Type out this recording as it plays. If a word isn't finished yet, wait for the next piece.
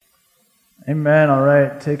Amen. All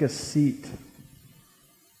right, take a seat.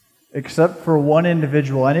 Except for one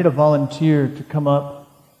individual. I need a volunteer to come up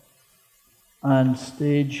on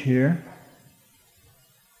stage here.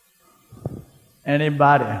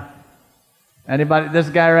 Anybody? Anybody? This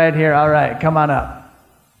guy right here. All right, come on up.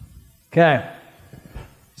 Okay.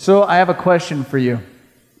 So I have a question for you.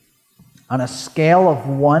 On a scale of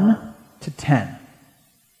 1 to 10,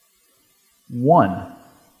 1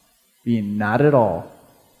 being not at all,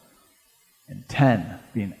 and 10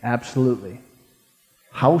 being absolutely,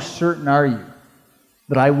 how certain are you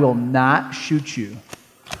that I will not shoot you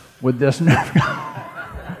with this Nerf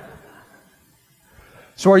gun?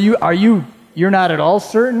 So you're not at all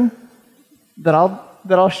certain that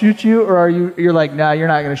I'll shoot you, or you're like, nah, you're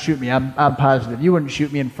not going to shoot me. I'm positive. You wouldn't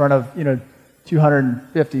shoot me in front of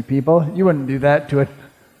 250 people. You wouldn't do that to it.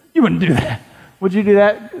 You wouldn't do that. Would you do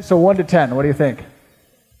that? So 1 to 10, what do you think?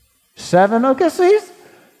 7? Okay, so he's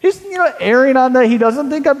erring on that. He doesn't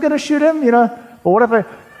think I'm going to shoot him. But what if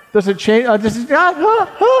does it change?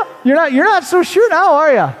 You're not so sure now,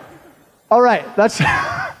 are you? All right,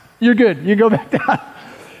 you're good. You go back down.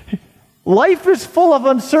 Life is full of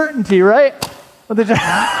uncertainty, right? That's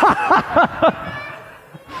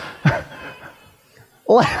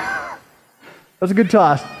a good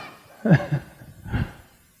toss.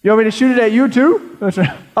 You want me to shoot it at you too?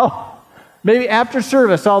 Oh, maybe after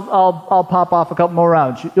service I'll pop off a couple more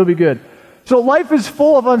rounds. You'll be good. So life is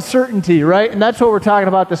full of uncertainty, right? And that's what we're talking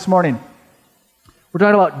about this morning. We're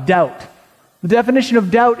talking about doubt. The definition of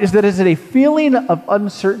doubt is that it's a feeling of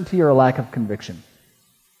uncertainty or a lack of conviction.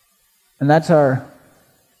 And that's our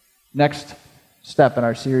next step in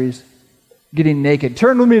our series, Getting Naked.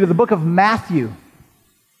 Turn with me to the book of Matthew.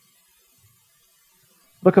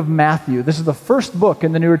 Book of Matthew. This is the first book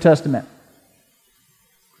in the New Testament.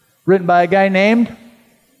 Written by a guy named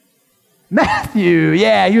Matthew.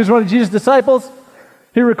 Yeah, he was one of Jesus' disciples.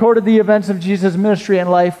 He recorded the events of Jesus' ministry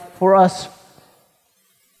and life for us.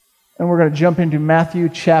 And we're going to jump into Matthew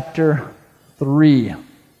chapter 3.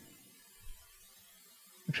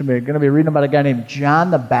 Actually, we're going to be reading about a guy named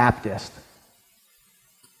John the Baptist.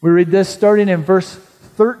 We read this starting in verse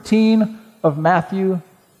 13 of Matthew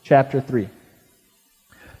chapter 3. It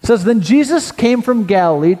says, "Then Jesus came from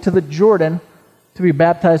Galilee to the Jordan to be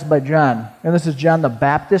baptized by John." And this is John the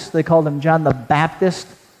Baptist. They called him John the Baptist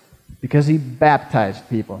because he baptized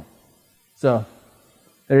people. So,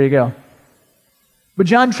 there you go. But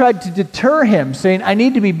John tried to deter him, saying, "I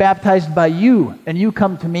need to be baptized by you, and you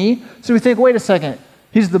come to me." So we think, wait a second.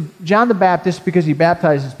 He's John the Baptist because he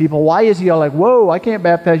baptizes people. Why is he all like, whoa, I can't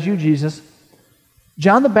baptize you, Jesus?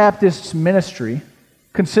 John the Baptist's ministry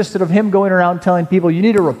consisted of him going around telling people, you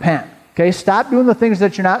need to repent. Okay, stop doing the things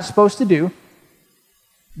that you're not supposed to do.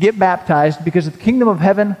 Get baptized, because the kingdom of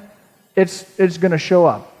heaven, it's going to show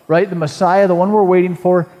up, right? The Messiah, the one we're waiting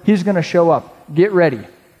for, he's going to show up. Get ready.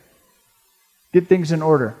 Get things in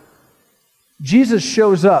order. Jesus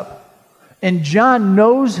shows up, and John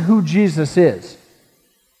knows who Jesus is.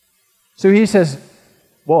 So he says,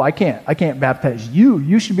 whoa, I can't baptize you.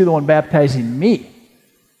 You should be the one baptizing me.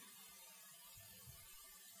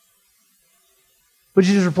 But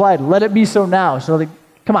Jesus replied, let it be so now. So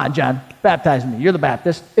come on, John, baptize me. You're the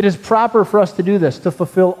Baptist. It is proper for us to do this, to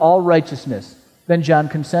fulfill all righteousness. Then John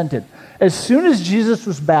consented. As soon as Jesus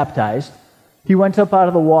was baptized, he went up out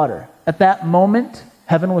of the water. At that moment,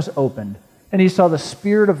 heaven was opened, and he saw the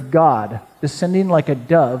Spirit of God descending like a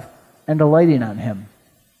dove and alighting on him.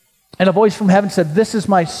 And a voice from heaven said, "This is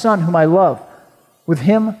my Son whom I love. With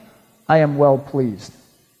him I am well pleased."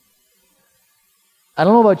 I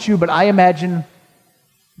don't know about you, but I imagine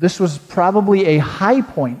this was probably a high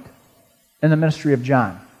point in the ministry of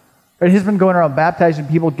John. Right? He's been going around baptizing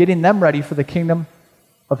people, getting them ready for the kingdom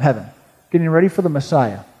of heaven, getting ready for the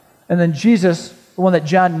Messiah. And then Jesus, the one that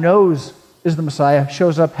John knows is the Messiah,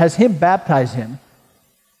 shows up, has him baptize him.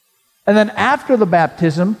 And then after the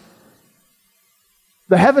baptism,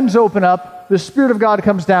 the heavens open up, the Spirit of God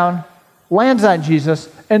comes down, lands on Jesus,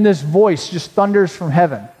 and this voice just thunders from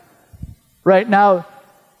heaven. Right now,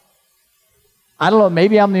 I don't know,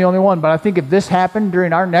 maybe I'm the only one, but I think if this happened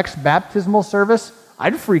during our next baptismal service,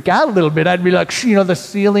 I'd freak out a little bit. I'd be like, the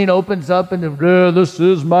ceiling opens up and this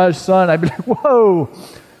is my Son. I'd be like, whoa,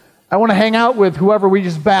 I want to hang out with whoever we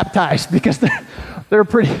just baptized because they're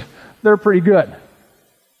pretty good.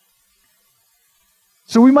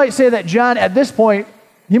 So we might say that John, at this point,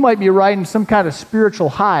 he might be riding some kind of spiritual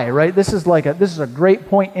high, right? This is a great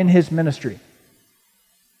point in his ministry.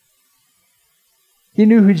 He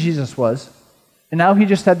knew who Jesus was, and now he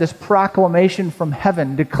just had this proclamation from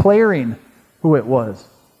heaven declaring who it was.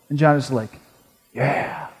 And John is like,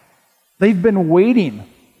 yeah. They've been waiting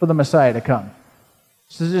for the Messiah to come.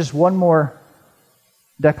 This is just one more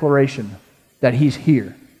declaration that he's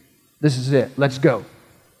here. This is it. Let's go.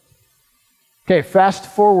 Okay, fast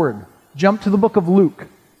forward. Jump to the book of Luke.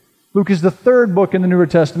 Luke is the third book in the New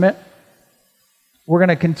Testament. We're going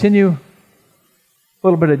to continue a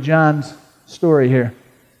little bit of John's story here.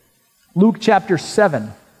 Luke chapter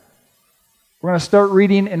 7. We're going to start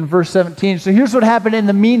reading in verse 17. So here's what happened in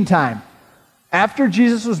the meantime. After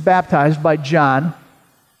Jesus was baptized by John,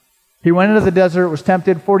 he went into the desert, was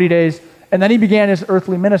tempted 40 days, and then he began his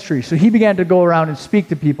earthly ministry. So he began to go around and speak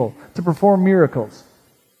to people, to perform miracles.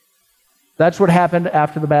 That's what happened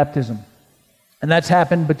after the baptism. And that's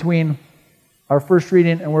happened between our first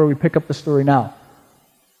reading and where we pick up the story now.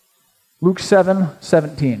 Luke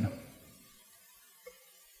 7:17. It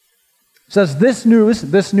says, this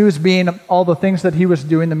news being all the things that he was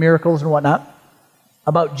doing, the miracles and whatnot,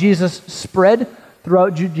 about Jesus spread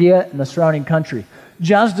throughout Judea and the surrounding country.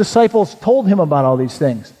 John's disciples told him about all these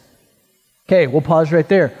things. Okay, we'll pause right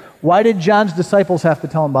there. Why did John's disciples have to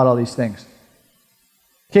tell him about all these things?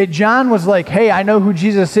 Okay, John was like, hey, I know who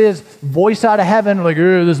Jesus is. Voice out of heaven, like,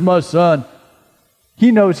 this is my son. He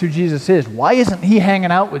knows who Jesus is. Why isn't he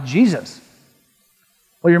hanging out with Jesus?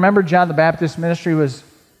 Well, you remember John the Baptist's ministry was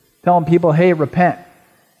telling people, hey, repent.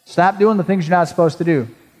 Stop doing the things you're not supposed to do.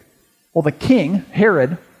 Well, the king,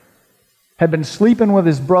 Herod, had been sleeping with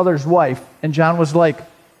his brother's wife, and John was like,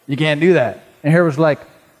 you can't do that. And Herod was like,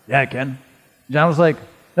 yeah, I can. John was like,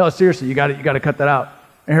 no, seriously, you got to cut that out.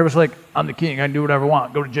 And Herod was like, I'm the king, I can do whatever I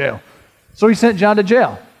want, go to jail. So he sent John to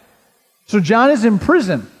jail. So John is in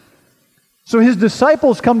prison. So his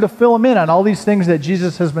disciples come to fill him in on all these things that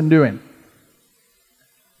Jesus has been doing.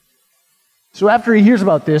 So after he hears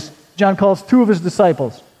about this, John calls two of his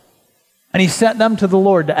disciples, and he sent them to the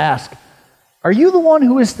Lord to ask, are you the one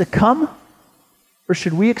who is to come, or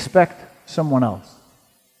should we expect someone else?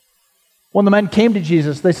 When the men came to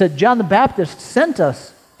Jesus, they said, John the Baptist sent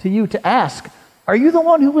us to you to ask, are you the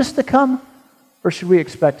one who is to come, or should we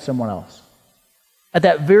expect someone else? At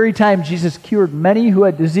that very time, Jesus cured many who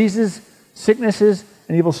had diseases, sicknesses,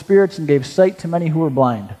 and evil spirits, and gave sight to many who were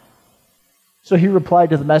blind. So he replied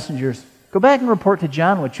to the messengers, go back and report to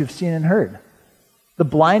John what you've seen and heard. The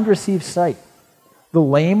blind receive sight. The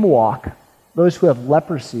lame walk. Those who have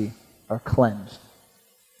leprosy are cleansed.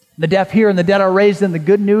 The deaf hear and the dead are raised, and the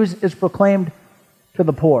good news is proclaimed to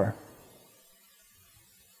the poor.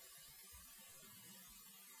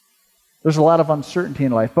 There's a lot of uncertainty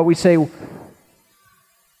in life, but we say,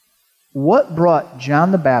 what brought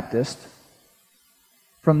John the Baptist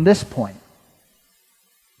from this point?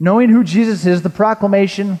 Knowing who Jesus is, the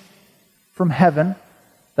proclamation from heaven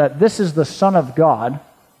that this is the Son of God,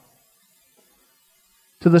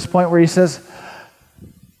 to this point where he says,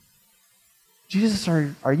 Jesus,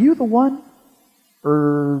 are you the one?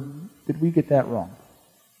 Or did we get that wrong?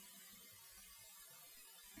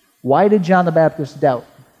 Why did John the Baptist doubt?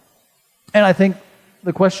 And I think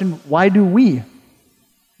the question, why do we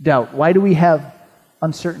doubt? Why do we have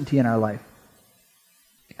uncertainty in our life?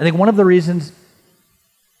 I think one of the reasons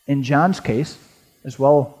in John's case, as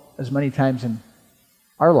well as many times in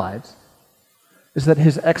our lives, is that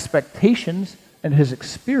his expectations and his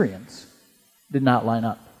experience did not line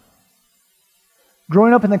up.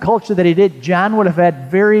 Growing up in the culture that he did, John would have had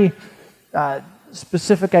very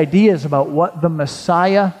specific ideas about what the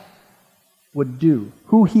Messiah would do,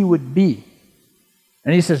 who he would be.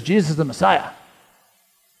 And he says, Jesus is the Messiah.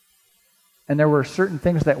 And there were certain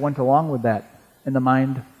things that went along with that in the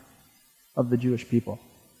mind of the Jewish people.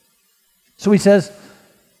 So he says,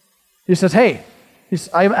 hey,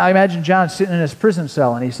 I imagine John sitting in his prison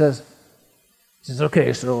cell, and he says,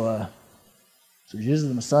 okay, so Jesus is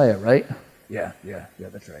the Messiah, right? Yeah,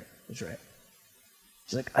 that's right.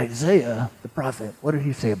 He's like, Isaiah, the prophet, what did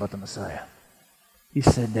he say about the Messiah? He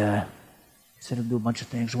said he'll do a bunch of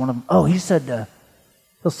things. One of them, he said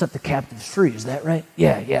he'll set the captives free. Is that right?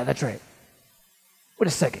 Yeah, that's right. Wait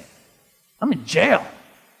a second. I'm in jail.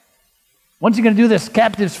 When's he going to do this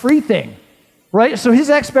captives free thing? Right? So his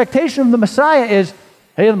expectation of the Messiah is,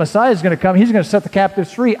 hey, the Messiah is going to come. He's going to set the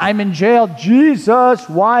captives free. I'm in jail. Jesus,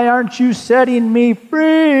 why aren't you setting me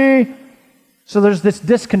free? So there's this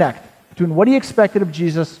disconnect between what he expected of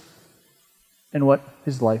Jesus and what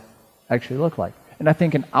his life actually looked like. And I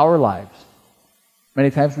think in our lives, many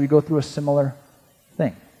times we go through a similar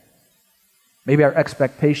thing. Maybe our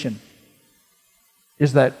expectation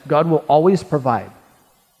is that God will always provide.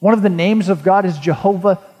 One of the names of God is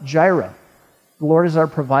Jehovah Jireh. The Lord is our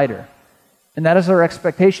provider. And that is our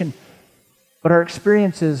expectation. But our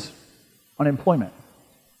experience is unemployment.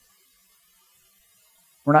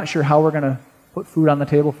 We're not sure how we're going to put food on the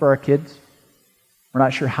table for our kids. We're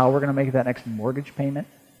not sure how we're going to make that next mortgage payment.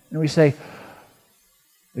 And we say,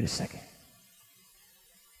 wait a second.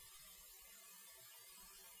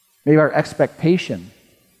 Maybe our expectation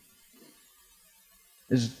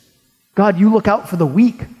is, God, you look out for the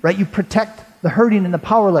weak, right? You protect the hurting and the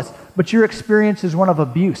powerless, but your experience is one of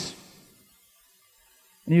abuse.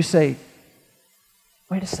 And you say,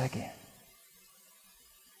 wait a second.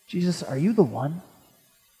 Jesus, are you the one?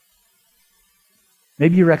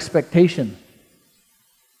 Maybe your expectation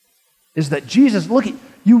is that Jesus, look,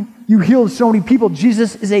 you healed so many people.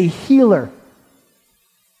 Jesus is a healer.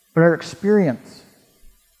 But our experience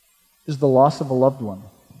is the loss of a loved one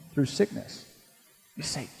through sickness. You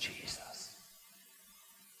say, Jesus,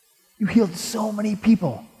 you healed so many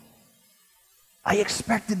people. I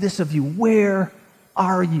expected this of you. Where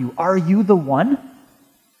are you? Are you the one?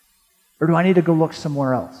 Or do I need to go look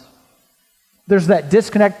somewhere else? There's that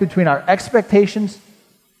disconnect between our expectations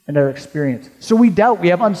and our experience. So we doubt, we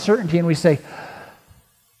have uncertainty, and we say,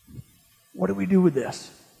 what do we do with this?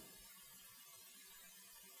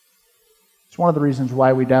 It's one of the reasons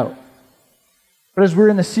why we doubt. But as we're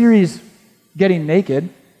in the series, Getting Naked,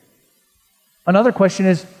 another question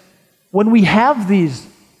is, when we have these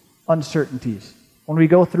uncertainties, when we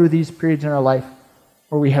go through these periods in our life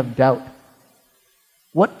where we have doubt,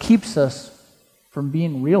 what keeps us from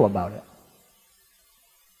being real about it?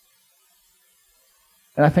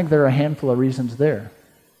 And I think there are a handful of reasons there.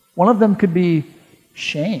 One of them could be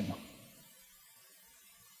shame.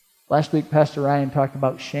 Last week, Pastor Ryan talked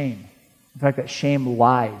about shame. In fact, that shame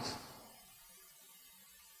lies.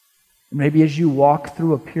 And maybe as you walk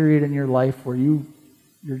through a period in your life where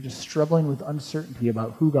you're just struggling with uncertainty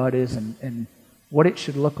about who God is and what it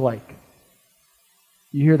should look like,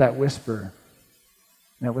 you hear that whisper.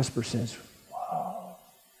 And that whisper says, whoa,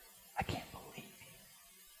 I can't believe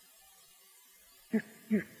you.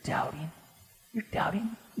 You're doubting. You're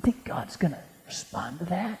doubting? You think God's going to respond to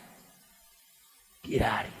that? Get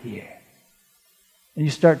out of here. And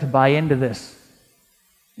you start to buy into this.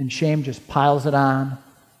 And shame just piles it on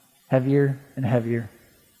heavier and heavier.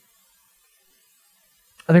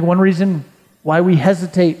 I think one reason why we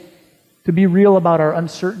hesitate to be real about our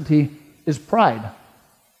uncertainty is pride.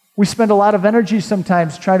 We spend a lot of energy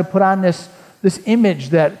sometimes trying to put on this image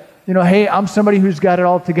that, hey, I'm somebody who's got it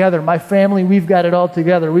all together. My family, we've got it all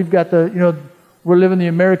together. We've got we're living the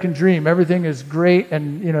American dream. Everything is great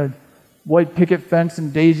and, white picket fence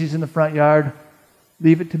and daisies in the front yard.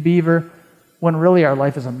 Leave it to Beaver. When really our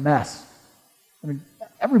life is a mess. I mean,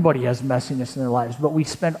 everybody has messiness in their lives, but we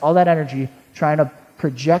spend all that energy trying to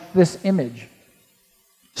project this image.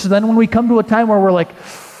 So then when we come to a time where we're like,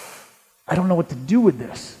 I don't know what to do with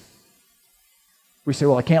this, we say,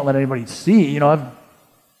 well, I can't let anybody see. They'll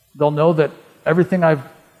know that everything I've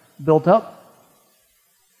built up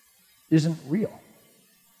isn't real.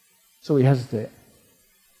 So we hesitate.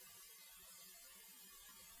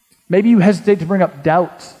 Maybe you hesitate to bring up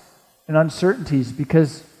doubts and uncertainties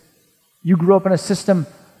because you grew up in a system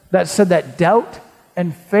that said that doubt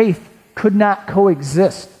and faith could not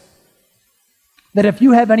coexist. That if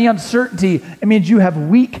you have any uncertainty, it means you have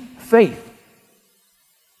weak faith.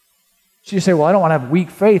 So you say, well, I don't want to have weak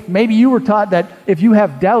faith. Maybe you were taught that if you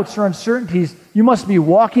have doubts or uncertainties, you must be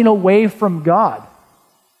walking away from God.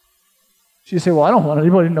 So you say, well, I don't want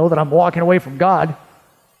anybody to know that I'm walking away from God,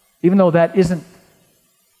 even though that isn't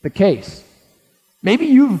the case. Maybe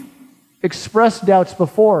you've expressed doubts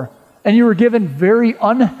before, and you were given very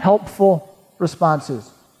unhelpful responses.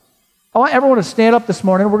 I want everyone to stand up this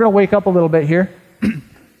morning. We're going to wake up a little bit here. Go ahead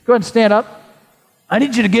and stand up. I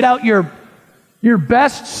need you to get out your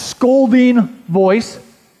best scolding voice.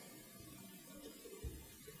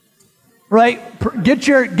 Right? Get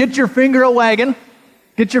your finger a wagging.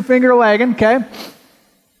 Get your finger a wagging, okay?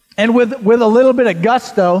 And with a little bit of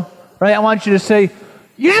gusto, right? I want you to say,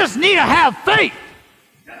 you just need to have faith.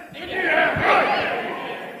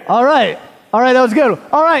 All right, that was good.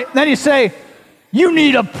 All right, then you say, you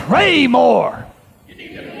need to pray more.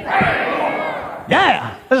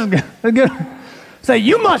 Yeah, this is good. That's good. Say,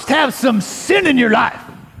 you must have some sin in your life.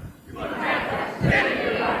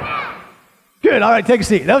 Good, all right, take a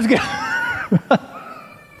seat. That was good.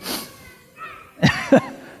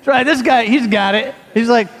 That's right, this guy, he's got it. He's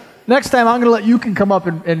like, next time I'm going to let you can come up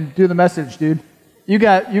and do the message, dude. You've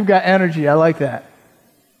got energy. I like that.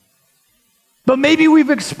 But maybe we've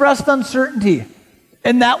expressed uncertainty,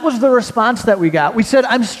 and that was the response that we got. We said,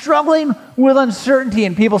 I'm struggling with uncertainty,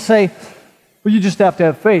 and people say, well, you just have to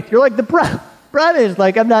have faith. You're like, the bread is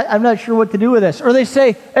like, I'm not sure what to do with this. Or they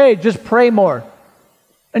say, hey, just pray more.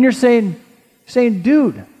 And you're saying,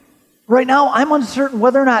 dude, Right now, I'm uncertain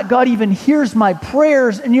whether or not God even hears my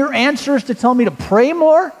prayers, and your answer is to tell me to pray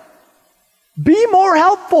more? Be more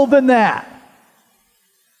helpful than that.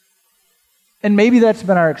 And maybe that's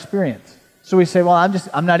been our experience. So we say, well,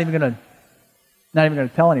 I'm not even going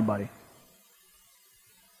to tell anybody.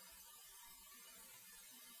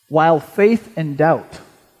 While faith and doubt,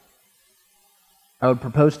 I would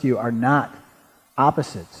propose to you, are not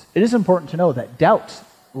opposites, it is important to know that doubts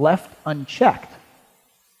left unchecked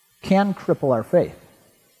can cripple our faith.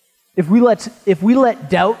 If we let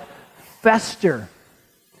doubt fester,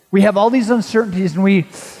 we have all these uncertainties and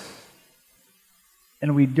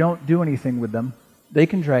we don't do anything with them, they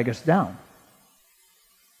can drag us down.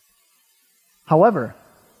 However,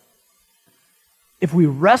 if we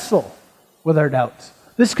wrestle with our doubts,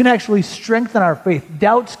 this can actually strengthen our faith.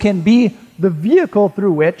 Doubts can be the vehicle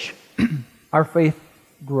through which our faith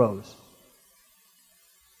grows.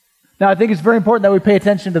 Now, I think it's very important that we pay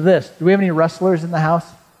attention to this. Do we have any wrestlers in the house?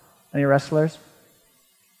 Any wrestlers?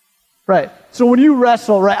 Right. So when you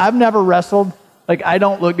wrestle, right, I've never wrestled. Like, I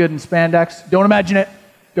don't look good in spandex. Don't imagine it.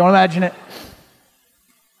 Don't imagine it.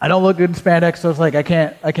 I don't look good in spandex, so it's like I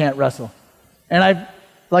can't wrestle. And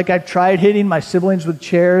I've tried hitting my siblings with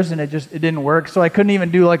chairs, and it didn't work. So I couldn't even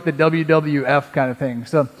do like the WWF kind of thing.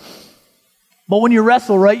 So, but when you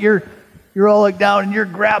wrestle, right, you're all like down and you're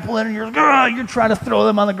grappling and you're trying to throw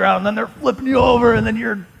them on the ground, and then they're flipping you over, and then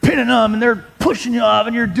you're pinning them, and they're pushing you off,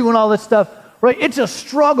 and you're doing all this stuff. Right? It's a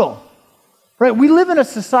struggle. Right? We live in a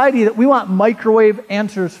society that we want microwave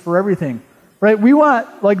answers for everything. Right? We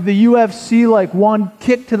want like the UFC, like one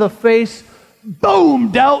kick to the face,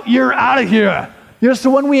 boom, doubt, you're out of here. So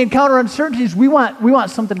when we encounter uncertainties, we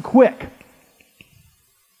want something quick.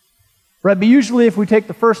 Right? But usually if we take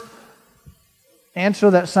the first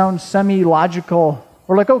answer that sounds semi-logical,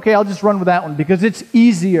 we're like, okay, I'll just run with that one because it's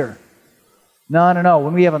easier. No.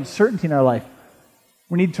 When we have uncertainty in our life,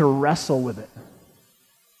 we need to wrestle with it.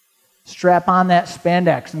 Strap on that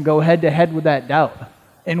spandex and go head to head with that doubt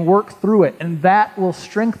and work through it, and that will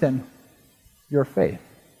strengthen your faith.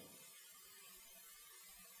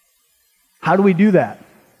 How do we do that?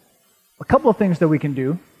 A couple of things that we can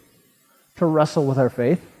do to wrestle with our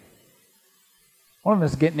faith. One of them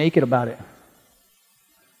is get naked about it.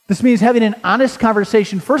 This means having an honest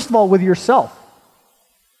conversation, first of all, with yourself.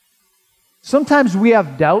 Sometimes we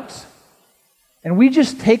have doubts, and we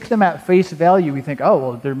just take them at face value. We think, oh,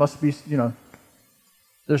 well, there must be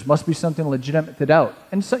something legitimate to doubt.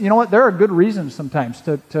 And so, you know what? There are good reasons sometimes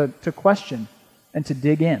to question and to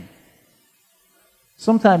dig in.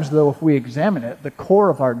 Sometimes, though, if we examine it, the core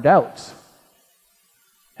of our doubts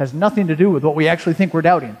has nothing to do with what we actually think we're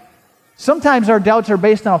doubting. Sometimes our doubts are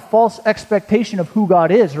based on a false expectation of who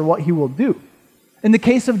God is or what He will do. In the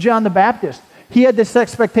case of John the Baptist, he had this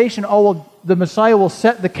expectation, oh, well, the Messiah will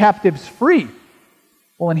set the captives free.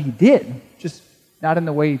 Well, and He did, just not in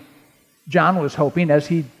the way John was hoping as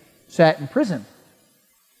he sat in prison.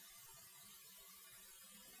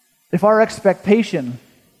 If our expectation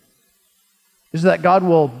is that God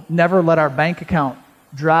will never let our bank account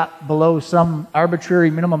drop below some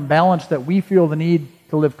arbitrary minimum balance that we feel the need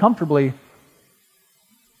to live comfortably, it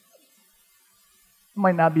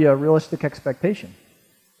might not be a realistic expectation.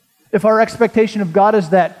 If our expectation of God is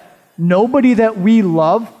that nobody that we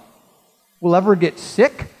love will ever get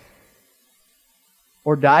sick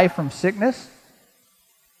or die from sickness,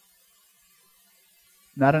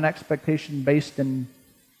 not an expectation based in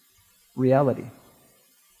reality.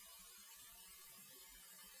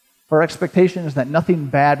 If our expectation is that nothing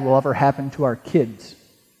bad will ever happen to our kids,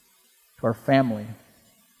 to our family,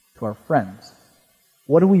 to our friends,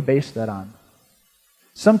 what do we base that on?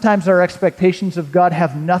 Sometimes our expectations of God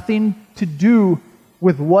have nothing to do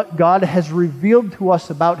with what God has revealed to us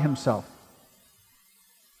about Himself.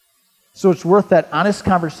 So it's worth that honest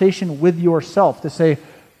conversation with yourself to say,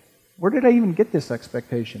 where did I even get this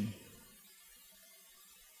expectation?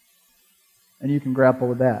 And you can grapple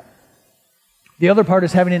with that. The other part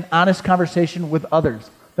is having an honest conversation with others.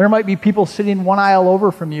 There might be people sitting one aisle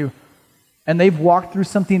over from you, and they've walked through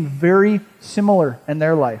something very similar in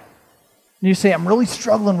their life. And you say, I'm really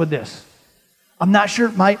struggling with this. I'm not sure,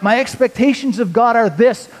 my expectations of God are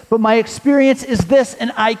this, but my experience is this,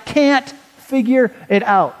 and I can't figure it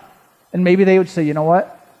out. And maybe they would say, you know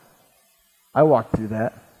what? I walked through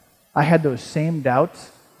that. I had those same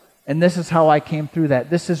doubts, and this is how I came through that.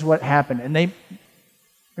 This is what happened. And maybe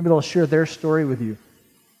they'll share their story with you.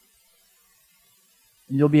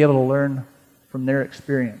 And you'll be able to learn from their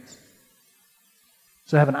experience.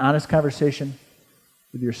 So have an honest conversation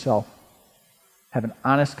with yourself. Have an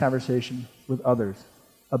honest conversation with others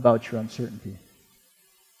about your uncertainty.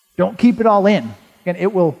 Don't keep it all in. Again,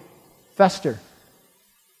 it will fester,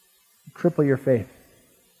 cripple your faith.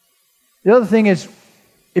 The other thing is,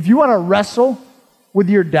 if you want to wrestle with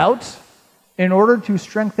your doubts in order to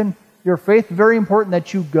strengthen your faith, very important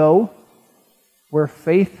that you go where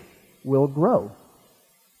faith will grow.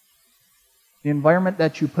 The environment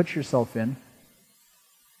that you put yourself in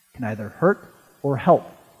can either hurt or help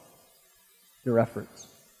your efforts.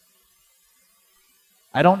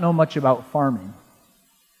 I don't know much about farming,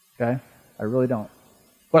 okay? I really don't.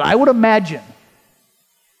 But I would imagine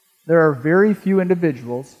there are very few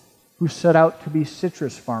individuals who set out to be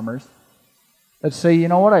citrus farmers that say, you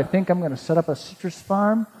know what, I think I'm going to set up a citrus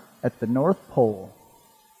farm at the North Pole.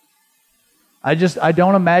 I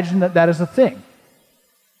don't imagine that is a thing.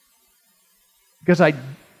 Because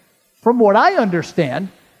from what I understand,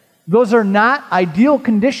 those are not ideal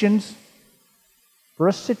conditions for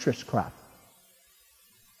a citrus crop.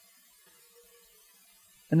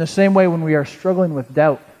 In the same way, when we are struggling with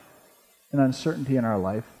doubt and uncertainty in our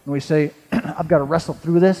life, and we say, I've got to wrestle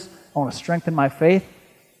through this, I want to strengthen my faith,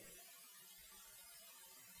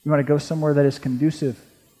 you want to go somewhere that is conducive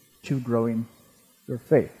to growing your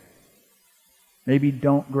faith. Maybe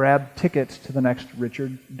don't grab tickets to the next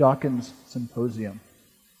Richard Dawkins symposium.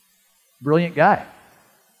 Brilliant guy.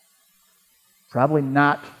 Probably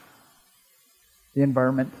not the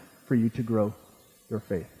environment for you to grow your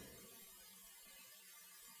faith.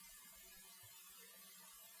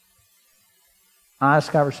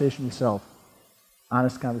 Honest conversation with self.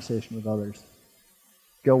 Honest conversation with others.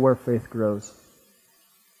 Go where faith grows.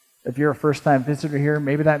 If you're a first-time visitor here,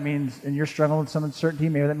 maybe that means, and you're struggling with some uncertainty,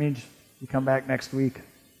 maybe that means you come back next week. If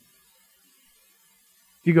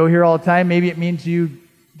you go here all the time, maybe it means you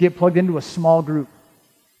get plugged into a small group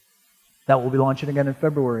that will be launching again in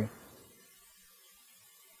February.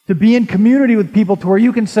 To be in community with people to where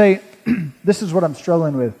you can say, this is what I'm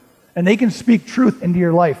struggling with. And they can speak truth into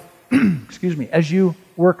your life, excuse me, as you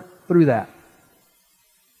work through that.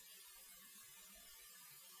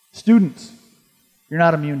 Students, you're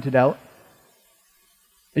not immune to doubt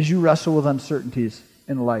as you wrestle with uncertainties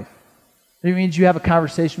in life. It means you have a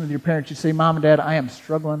conversation with your parents. You say, Mom and Dad, I am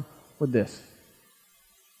struggling with this.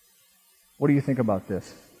 What do you think about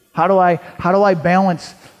this? How do I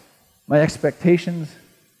balance my expectations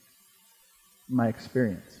and my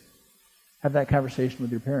experience? Have that conversation with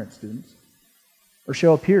your parents, students. Or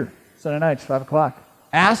show up here Sunday nights, 5 o'clock.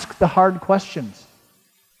 Ask the hard questions.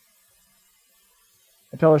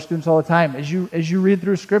 I tell our students all the time, as you read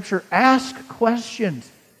through Scripture, ask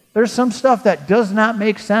questions. There's some stuff that does not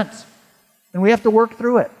make sense, and we have to work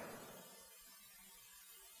through it.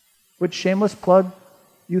 Which shameless plug,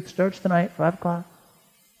 youth starts tonight, 5 o'clock.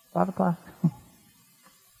 5 o'clock.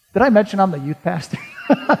 Did I mention I'm the youth pastor?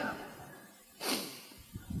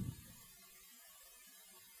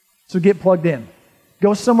 So get plugged in.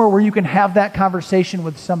 Go somewhere where you can have that conversation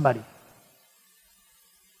with somebody.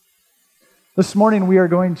 This morning we are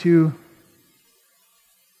going to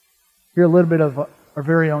hear a little bit of our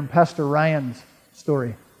very own Pastor Ryan's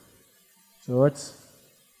story. So let's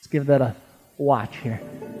give that a watch here.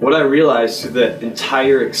 What I realized through the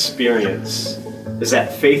entire experience is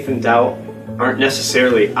that faith and doubt aren't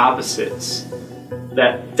necessarily opposites.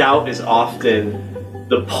 That doubt is often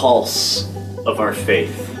the pulse of our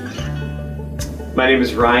faith. My name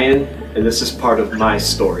is Ryan, and this is part of my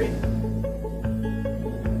story.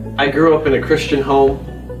 I grew up in a Christian home,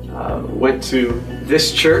 went to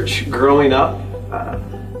this church growing up,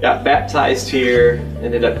 got baptized here,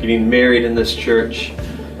 ended up getting married in this church,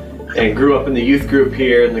 and grew up in the youth group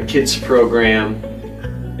here in the kids program,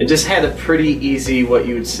 and just had a pretty easy, what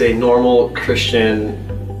you would say, normal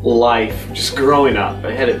Christian life, just growing up.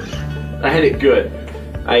 I had it good.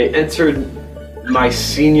 I entered my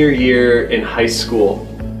senior year in high school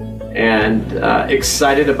and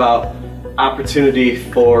excited about opportunity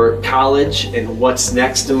for college and what's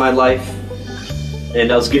next in my life.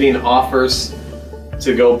 And I was getting offers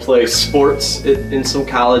to go play sports in some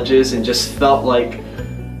colleges and just felt like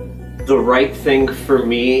the right thing for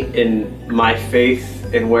me in my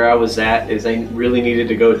faith and where I was at is I really needed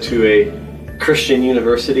to go to a Christian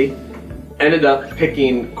university. Ended up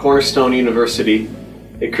picking Cornerstone University,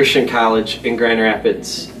 a Christian college in Grand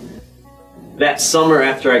Rapids. That summer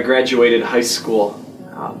after I graduated high school,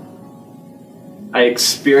 I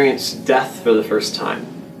experienced death for the first time.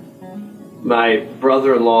 My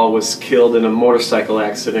brother-in-law was killed in a motorcycle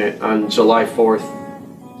accident on July 4th,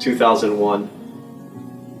 2001.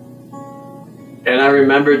 And I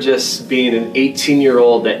remember just being an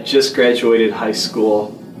 18-year-old that just graduated high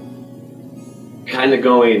school, kind of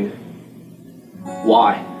going,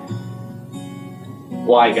 why?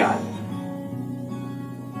 Why, God?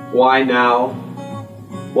 Why now?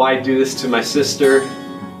 Why do this to my sister?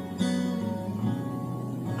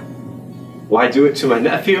 Why do it to my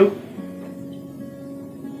nephew,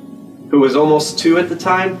 who was almost 2 at the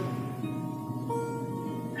time?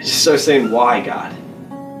 I just started saying, why, God?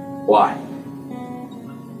 Why?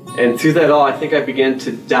 And through that all, I think I began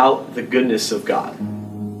to doubt the goodness of God.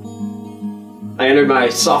 I entered my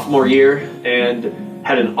sophomore year and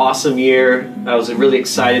had an awesome year. I was really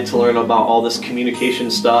excited to learn about all this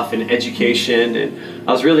communication stuff and education, and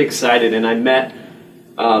I was really excited. And I met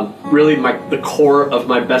really the core of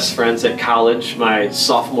my best friends at college my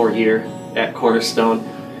sophomore year at Cornerstone,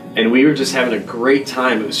 and we were just having a great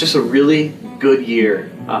time. It was just a really good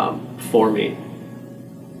year for me.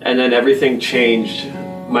 And then everything changed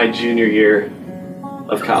my junior year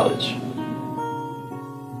of college.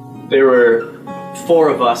 There were 4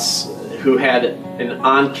 of us who had an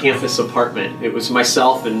on-campus apartment. It was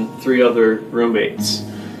myself and 3 other roommates.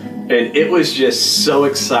 And it was just so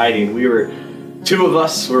exciting. 2 of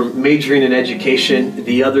us were majoring in education.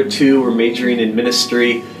 The other 2 were majoring in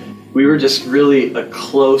ministry. We were just really a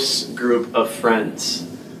close group of friends.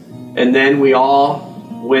 And then we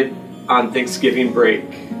all went on Thanksgiving break.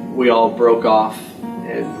 We all broke off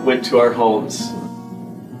and went to our homes.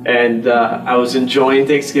 And I was enjoying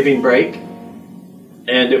Thanksgiving break.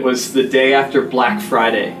 And it was the day after Black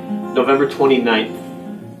Friday, November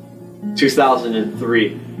 29th,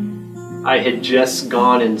 2003. I had just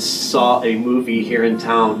gone and saw a movie here in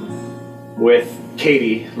town with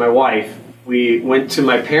Katie, my wife. We went to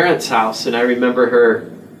my parents' house, and I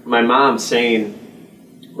remember my mom saying,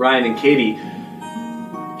 Ryan and Katie,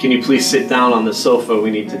 can you please sit down on the sofa? We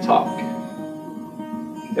need to talk.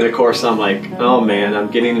 And of course, I'm like, oh man, I'm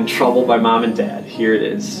getting in trouble by mom and dad. Here it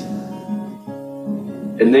is.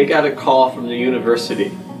 And they got a call from the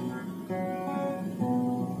university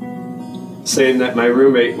saying that my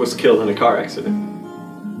roommate was killed in a car accident.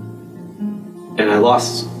 And I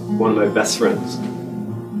lost one of my best friends.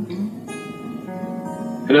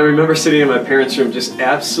 And I remember sitting in my parents' room just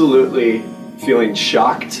absolutely feeling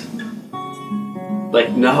shocked.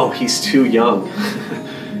 Like, no, he's too young.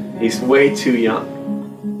 He's way too young.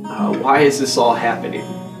 Why is this all happening?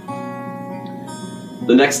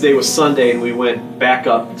 The next day was Sunday, and we went back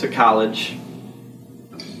up to college.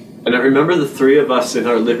 And I remember the 3 of us in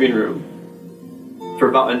our living room for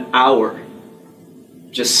about an hour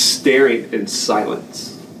just staring in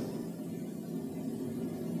silence.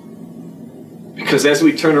 Because as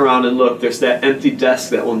we turn around and look, there's that empty desk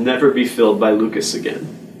that will never be filled by Lucas again.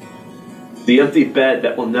 The empty bed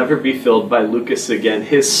that will never be filled by Lucas again.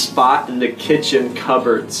 His spot in the kitchen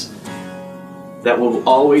cupboards that will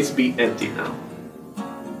always be empty now.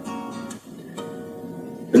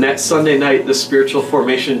 And that Sunday night, the spiritual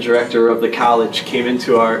formation director of the college came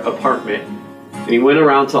into our apartment, and he went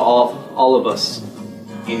around to all of us.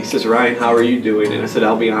 And he says, Ryan, how are you doing? And I said,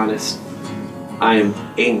 I'll be honest, I am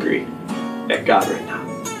angry at God right now.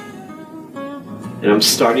 And I'm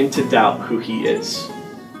starting to doubt who he is.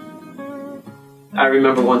 I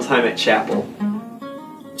remember one time at chapel,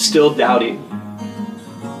 still doubting.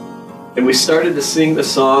 And we started to sing the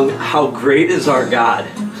song, How Great Is Our God.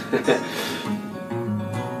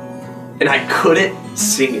 And I couldn't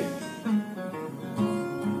sing it.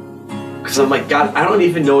 Because I'm like, God, I don't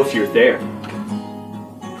even know if you're there.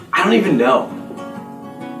 I don't even know.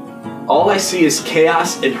 All I see is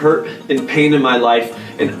chaos and hurt and pain in my life,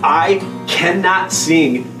 and I cannot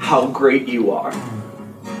sing how great you are.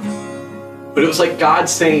 But it was like God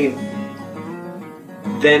saying,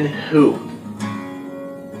 then who?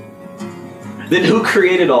 Then who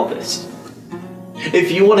created all this?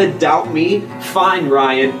 If you want to doubt me, fine,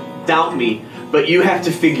 Ryan, doubt me. But you have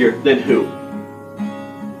to figure, then who?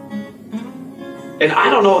 And I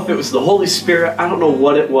don't know if it was the Holy Spirit, I don't know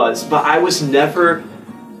what it was, but I was never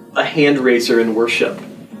a hand raiser in worship.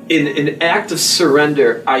 In an act of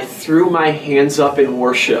surrender, I threw my hands up in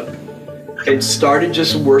worship and started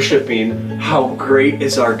just worshiping how great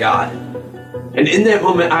is our God. And in that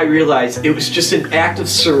moment, I realized it was just an act of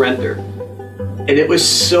surrender. And it was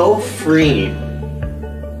so freeing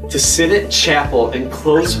to sit at chapel and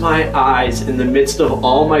close my eyes in the midst of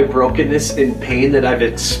all my brokenness and pain that I've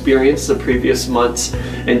experienced the previous months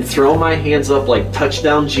and throw my hands up like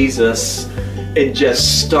touchdown Jesus and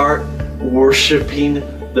just start worshiping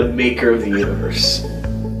the maker of the universe.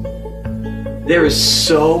 There is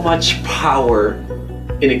so much power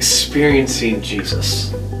in experiencing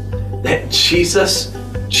Jesus. That Jesus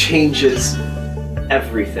changes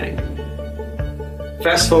everything.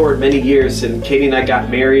 Fast forward many years, and Katie and I got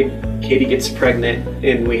married. Katie gets pregnant,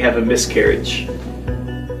 and we have a miscarriage.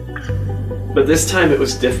 But this time it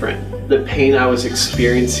was different. the pain I was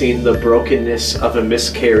experiencing, the brokenness of a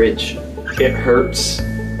miscarriage, it hurts.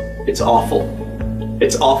 It's awful.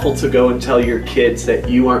 It's awful to go and tell your kids that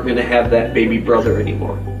you aren't going to have that baby brother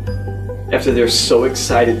anymore after they're so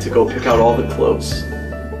excited to go pick out all the clothes.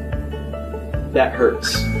 That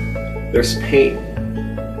hurts. There's pain.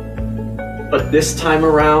 But this time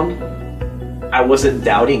around, I wasn't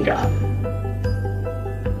doubting God.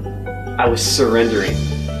 I was surrendering.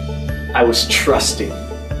 I was trusting.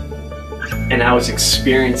 And I was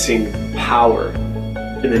experiencing power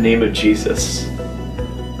in the name of Jesus.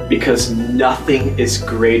 Because nothing is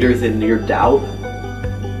greater than your doubt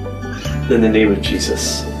than the name of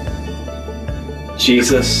Jesus.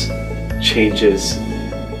 Jesus changes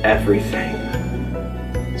everything.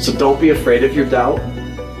 So don't be afraid of your doubt.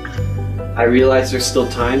 I realize there's still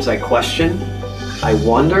times I question, I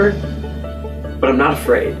wonder, but I'm not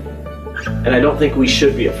afraid. And I don't think we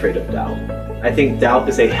should be afraid of doubt. I think doubt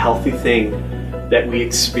is a healthy thing that we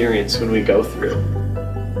experience when we go through.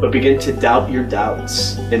 But begin to doubt your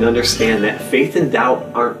doubts and understand that faith and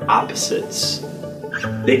doubt aren't opposites.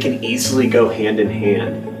 They can easily go hand in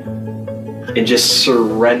hand. And just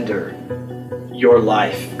surrender your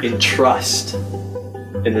life in trust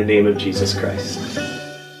in the name of Jesus Christ.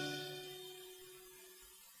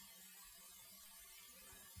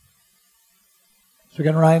 So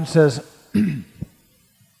again, Ryan says,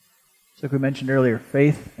 like we mentioned earlier,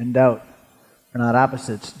 faith and doubt are not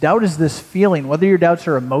opposites. Doubt is this feeling, whether your doubts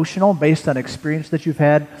are emotional, based on experience that you've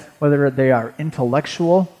had, whether they are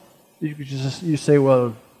intellectual. You say,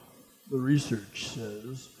 well, the research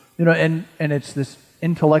says, and it's this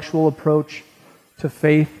intellectual approach to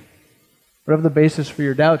faith. Whatever the basis for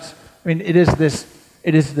your doubts, it is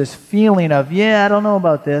this feeling of, I don't know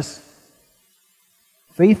about this.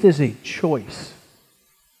 Faith is a choice.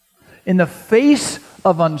 In the face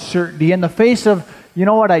of uncertainty, in the face of,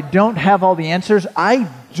 I don't have all the answers. I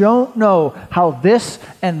don't know how this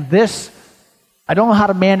and this, I don't know how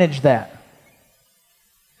to manage that.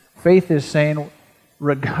 Faith is saying,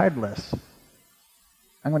 regardless,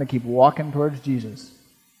 I'm going to keep walking towards Jesus.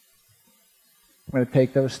 I'm going to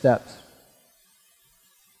take those steps.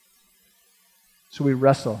 So we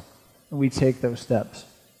wrestle and we take those steps.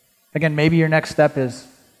 Again, maybe your next step is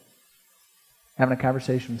having a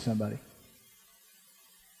conversation with somebody.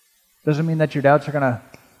 Doesn't mean that your doubts are going to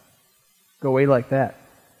go away like that.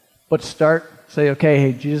 But say, okay,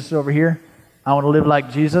 hey, Jesus is over here. I want to live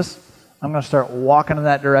like Jesus. I'm going to start walking in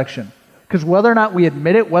that direction. Because whether or not we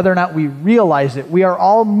admit it, whether or not we realize it, we are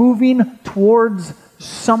all moving towards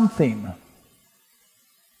something.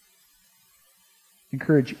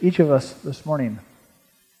 Encourage each of us this morning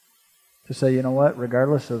to say, you know what,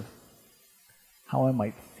 regardless of how I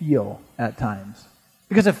might feel at times.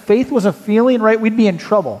 Because if faith was a feeling, right, we'd be in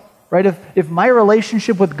trouble. Right? If my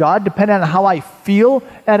relationship with God depended on how I feel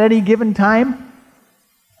at any given time,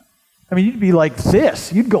 you'd be like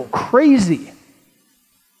this. You'd go crazy.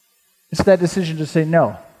 It's that decision to say,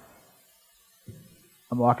 no,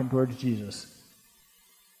 I'm walking towards Jesus.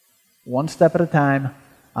 One step at a time,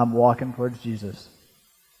 I'm walking towards Jesus.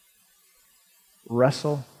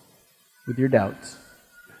 Wrestle with your doubts,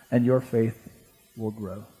 and your faith will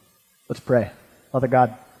grow. Let's pray. Father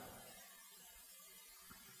God,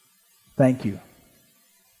 thank you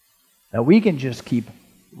that we can just keep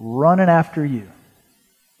running after you.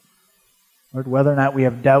 Lord, whether or not we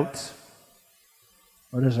have doubts,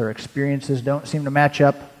 or as our experiences don't seem to match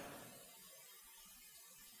up,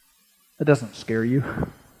 that doesn't scare you.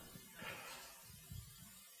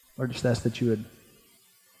 Lord, just ask that you would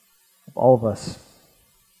help all of us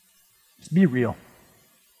just be real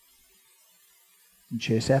and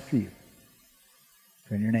chase after you.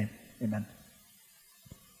 In your name, amen.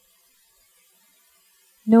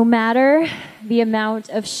 No matter the amount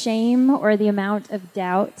of shame or the amount of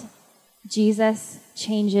doubt, Jesus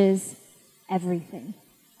changes everything.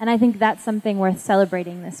 And I think that's something worth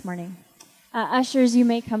celebrating this morning. Ushers, you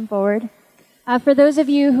may come forward. For those of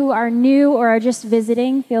you who are new or are just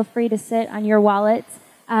visiting, feel free to sit on your wallets.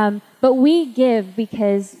 But we give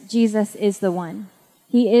because Jesus is the one.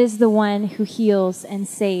 He is the one who heals and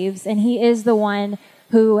saves, and he is the one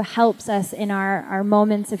who helps us in our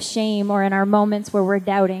moments of shame or in our moments where we're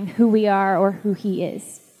doubting who we are or who he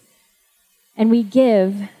is. And we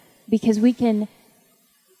give because we can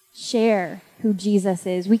share who Jesus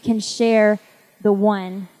is. We can share the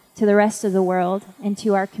one to the rest of the world and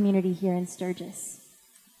to our community here in Sturgis.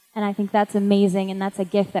 And I think that's amazing, and that's a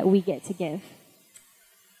gift that we get to give.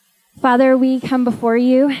 Father, we come before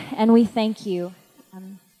you and we thank you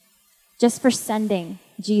just for sending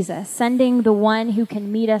Jesus, sending the one who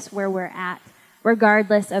can meet us where we're at,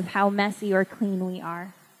 regardless of how messy or clean we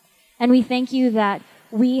are. And we thank you that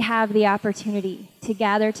we have the opportunity to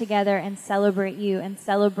gather together and celebrate you and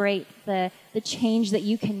celebrate the change that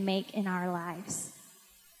you can make in our lives.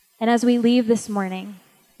 And as we leave this morning,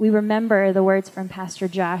 we remember the words from Pastor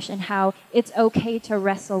Josh and how it's okay to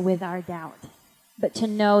wrestle with our doubt, but to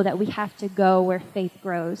know that we have to go where faith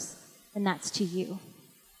grows, and that's to you.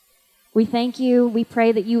 We thank you. We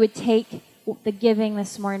pray that you would take the giving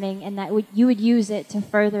this morning and that you would use it to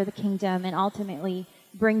further the kingdom and ultimately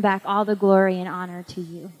bring back all the glory and honor to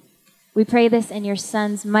you. We pray this in your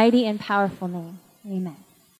Son's mighty and powerful name. Amen.